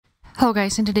Hello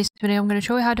guys, in today's video I'm going to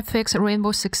show you how to fix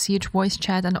Rainbow Six Siege voice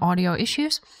chat and audio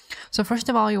issues. So first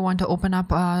of all, you want to open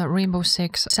up Rainbow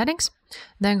Six settings,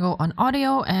 then go on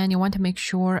audio, and you want to make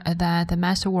sure that the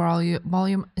master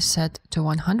volume is set to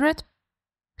 100.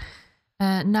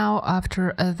 Now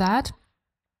after that,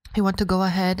 you want to go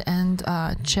ahead and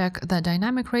check the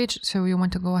dynamic range. So you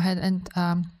want to go ahead and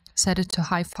set it to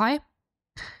hi-fi.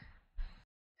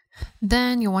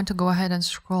 Then you want to go ahead and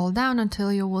scroll down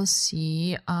until you will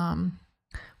see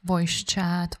voice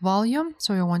chat volume.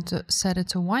 So you want to set it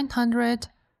to 100.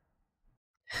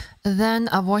 Then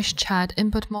a voice chat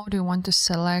input mode, you want to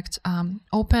select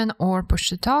open or push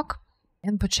to talk.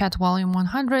 Input chat volume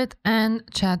 100, and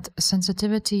chat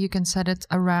sensitivity, you can set it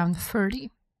around 30.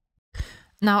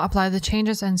 Now apply the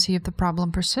changes and see if the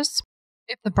problem persists.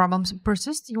 If the problem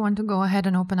persists, you want to go ahead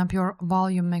and open up your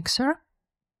volume mixer.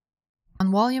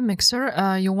 On volume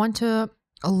mixer, you want to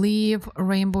leave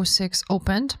Rainbow Six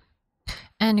opened,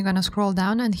 and you're gonna scroll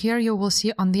down, and here you will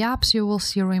see on the apps, you will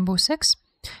see Rainbow Six.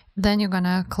 Then you're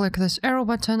gonna click this arrow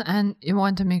button, and you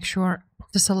want to make sure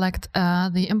to select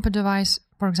the input device,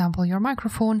 for example, your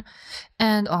microphone,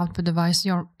 and output device,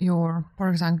 your for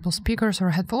example, speakers or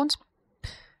headphones.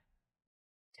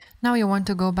 Now you want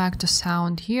to go back to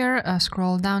sound here,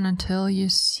 scroll down until you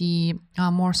see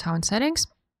more sound settings.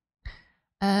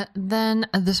 Then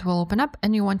this will open up,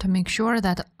 and you want to make sure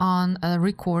that on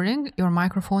recording, your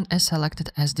microphone is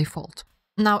selected as default.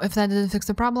 Now, if that didn't fix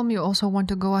the problem, you also want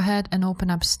to go ahead and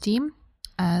open up Steam,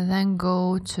 then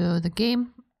go to the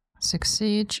game, Six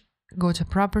Siege, go to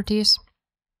properties,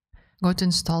 go to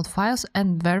installed files,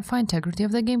 and verify integrity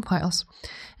of the game files.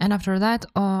 And after that,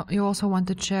 you also want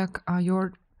to check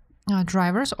your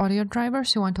drivers, audio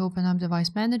drivers. You want to open up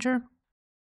Device Manager,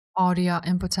 audio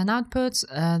inputs and outputs,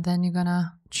 then you're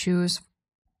gonna choose,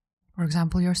 for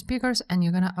example, your speakers, and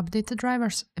you're gonna update the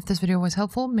drivers. If this video was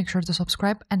helpful, make sure to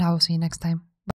subscribe, and I will see you next time.